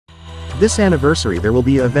This anniversary there will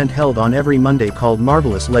be an event held on every Monday called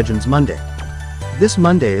Marvelous Legends Monday. This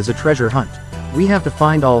Monday is a treasure hunt. We have to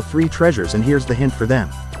find all 3 treasures, and here's the hint for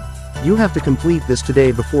them. You have to complete this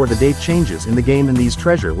today before the date changes in the game and these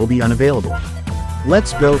treasure will be unavailable.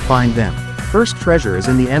 Let's go find them. First treasure is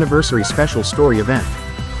in the anniversary special story event.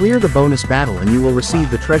 Clear the bonus battle and you will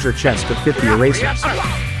receive the treasure chest of 50 erasers.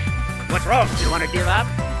 What's wrong? You want to give up?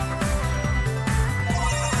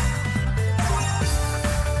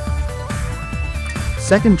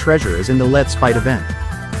 Second treasure is in the Let's Fight event.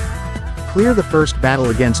 Clear the first battle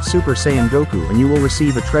against Super Saiyan Goku and you will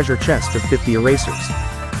receive a treasure chest of 50 erasers.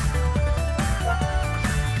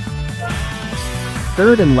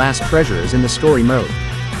 Third and last treasure is in the story mode.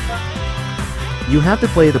 You have to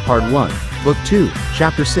play the part 1, book 2,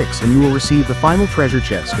 chapter 6 and you will receive the final treasure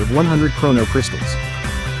chest of 100 Chrono crystals.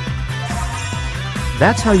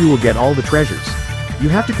 That's how you will get all the treasures. You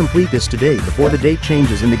have to complete this today before the date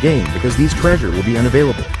changes in the game because these treasure will be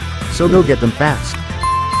unavailable. So go get them fast.